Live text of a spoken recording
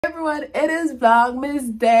Everyone, it is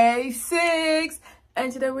Vlogmas day 6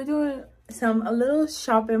 and today we're doing a little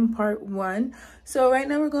shopping part 1. So right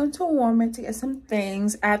now we're going to Walmart to get some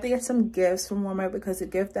things. I have to get some gifts from Walmart because the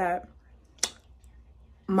gift that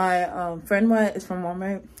my friend wanted is from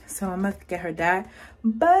Walmart, so I'm gonna get her that.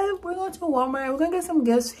 But we're going to Walmart. We're gonna get some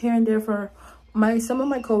gifts here and there for some of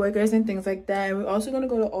my co-workers and things like that. And we're also gonna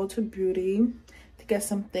go to Ulta Beauty to get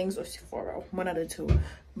some things, or Sephora, one out of two.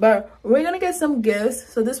 But we're gonna get some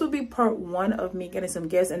gifts, so this will be part 1 of me getting some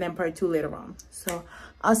gifts, and then part 2 later on. So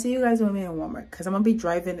I'll see you guys when we're in Walmart, because I'm gonna be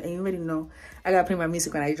driving, and you already know I gotta play my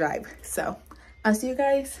music when I drive. So I'll see you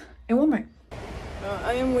guys in Walmart.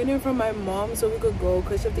 I am waiting for my mom so we could go,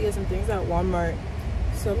 because she have to get some things at Walmart.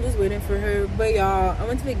 So I'm just waiting for her. But y'all, I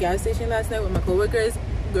went to the gas station last night with my co-workers.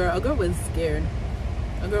 A girl was scared.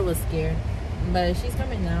 But she's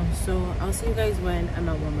coming now, so I'll see you guys when I'm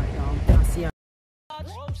at Walmart, y'all. I'll see y'all.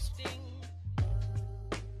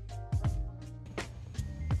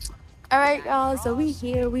 All right, y'all, so we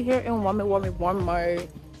here in Walmart.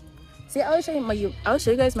 See, I'll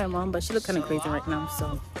show you guys my mom, but she look kind of crazy right now.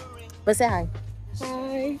 So, but say hi.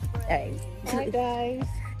 Hi. Hey. Hi, guys.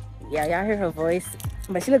 Yeah, y'all hear her voice,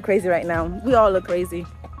 but she look crazy right now. We all look crazy.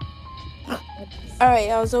 All right,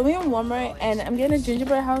 y'all, so we're in Walmart and I'm getting a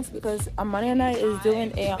gingerbread house because Amani and I is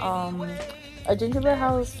doing a gingerbread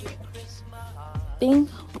house thing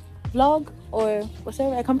vlog, or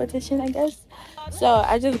whatever, a competition, I guess. So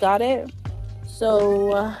I just got it.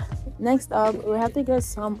 So next up we have to get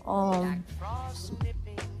some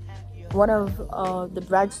one of the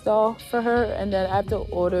bread stall for her, and then I have to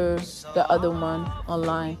order the other one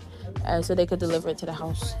online so they could deliver it to the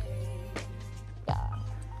house.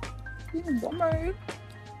 Walmart.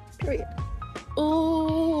 Period.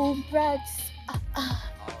 Ooh, breads.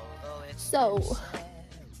 So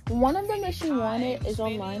one of them that she wanted is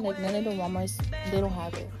online. Like, none of the Walmarts, they don't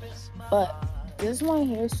have it. But this one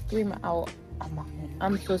here scream out.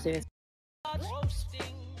 I'm so serious.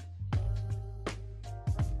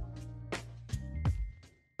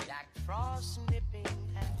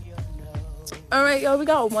 All right, y'all, we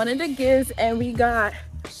got one of the gifts, and we got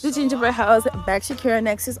the gingerbread house back Shakira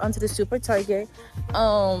Nexus onto the Super Target.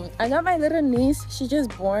 I got my little niece, she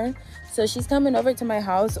just born, so she's coming over to my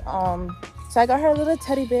house. So I got her a little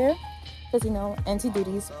teddy bear because, you know,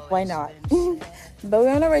 anti-duties, why not? But we're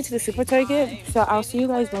on our way to the Super Target, so I'll see you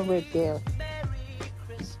guys when we're there.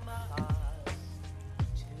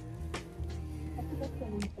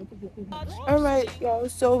 All right, y'all,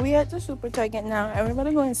 so we at the Super Target now, and we're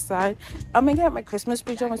gonna go inside. I'm gonna get my Christmas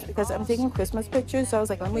pajamas because I'm taking Christmas pictures, so I was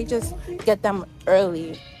like, let me just get them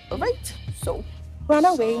early. All right, so we're on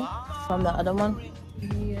our way from the other one.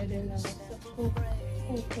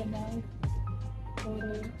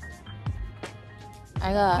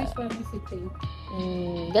 I got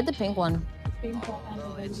get the pink one.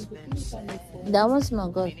 That one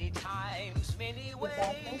smells good.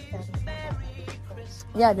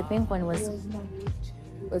 Yeah, the pink one was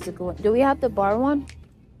a good one. Do we have the bar one?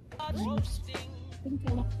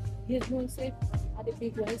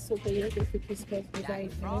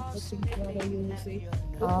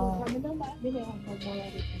 Oh.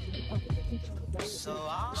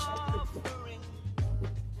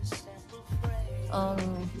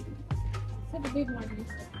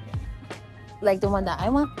 Like the one that I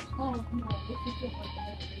want?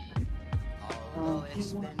 Oh.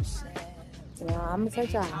 Yeah, I'm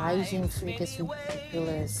such a hygiene freak, it's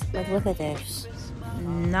ridiculous. Like, look at this.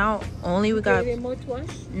 Not only we got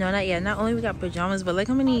not yet. Not only we got pajamas, but look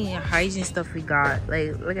how many hygiene stuff we got.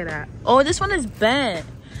 Like, look at that. Oh, this one is bent.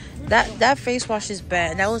 That face wash is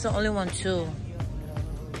bent. That was the only one too.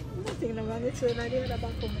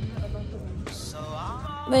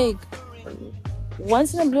 Like,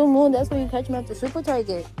 once in a blue moon, that's when you catch me at the Super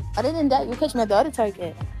Target. Other than that, you catch me at the other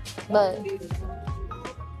Target. But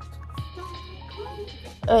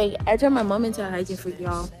like, I turned my mom into a hygiene freak,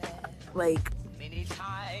 y'all. Like,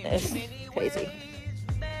 it's crazy.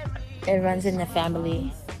 It runs in the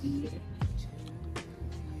family.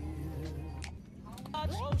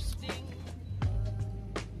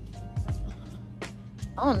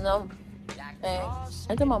 I don't know. Like,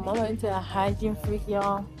 I turned my mom into a hygiene freak,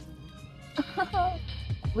 y'all.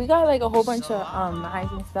 We got like a whole bunch of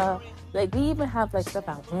hygiene stuff. Like, we even have like stuff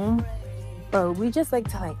at home, but we just like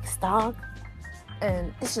to like stock.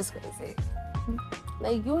 And it's just crazy.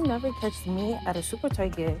 Like, you'll never catch me at a Super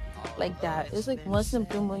Target like that. It's like once in a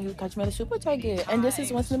blue moon you catch me at a Super Target, and this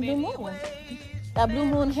is once in a blue moon. That blue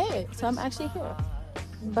moon hit, so I'm actually here.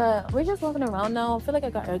 But we're just walking around now. I feel like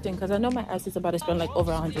I got everything because I know my ass is about to spend like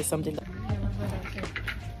over 100 something.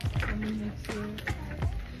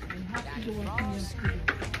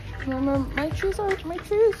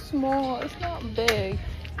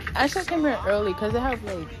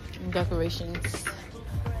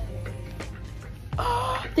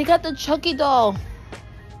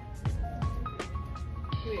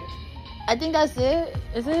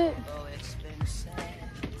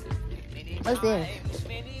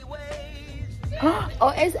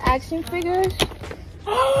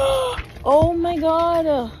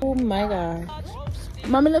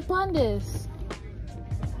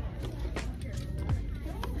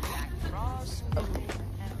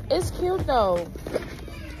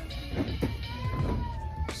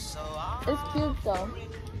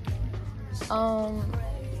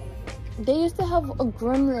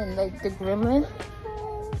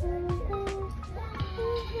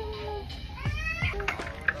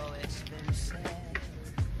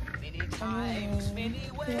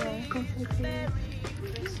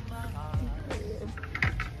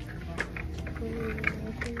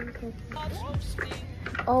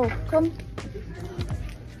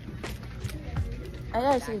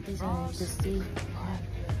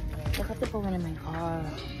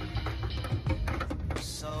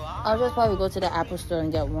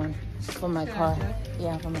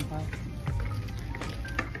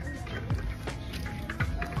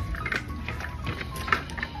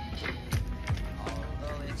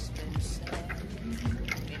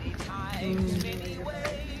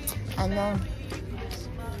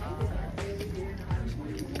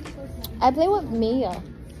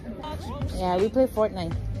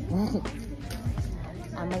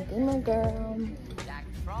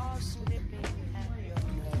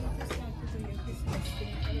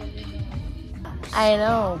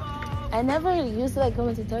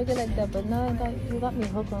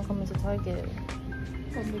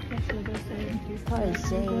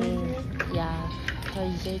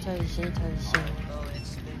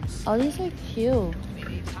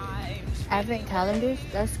 Advent calendars.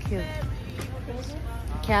 That's cute.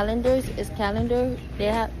 Calendars is calendar. They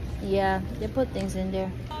have, yeah, they put things in there.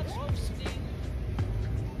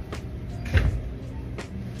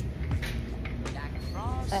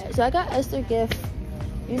 Alright, so I got Esther a gift.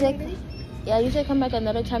 Usually come back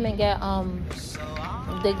another time and get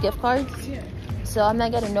the gift cards. So I'm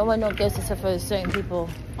not getting no gifts except for certain people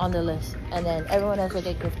on the list, and then everyone else will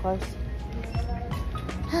get gift cards.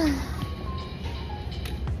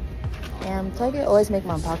 Damn, Target always make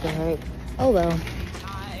my pocket hurt. Oh well.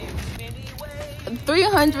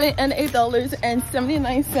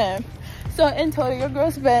 $308.79. So in total, your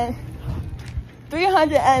girl spent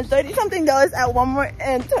 $330 something at Walmart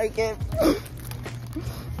and Target.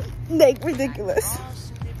 Like ridiculous.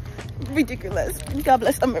 God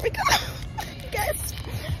bless America. Yes,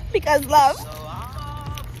 because love.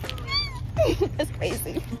 It's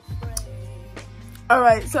crazy.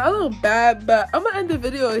 Alright, so I'm a little bad, but I'm gonna end the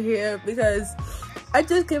video here because I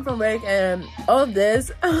just came from work and all of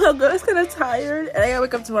this. I'm kind of tired and I gotta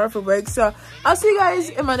wake up tomorrow for work. So I'll see you guys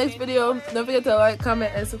in my next video. Don't forget to like,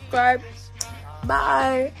 comment, and subscribe.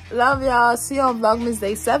 Bye. Love y'all. See you on Vlogmas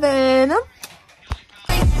Day 7.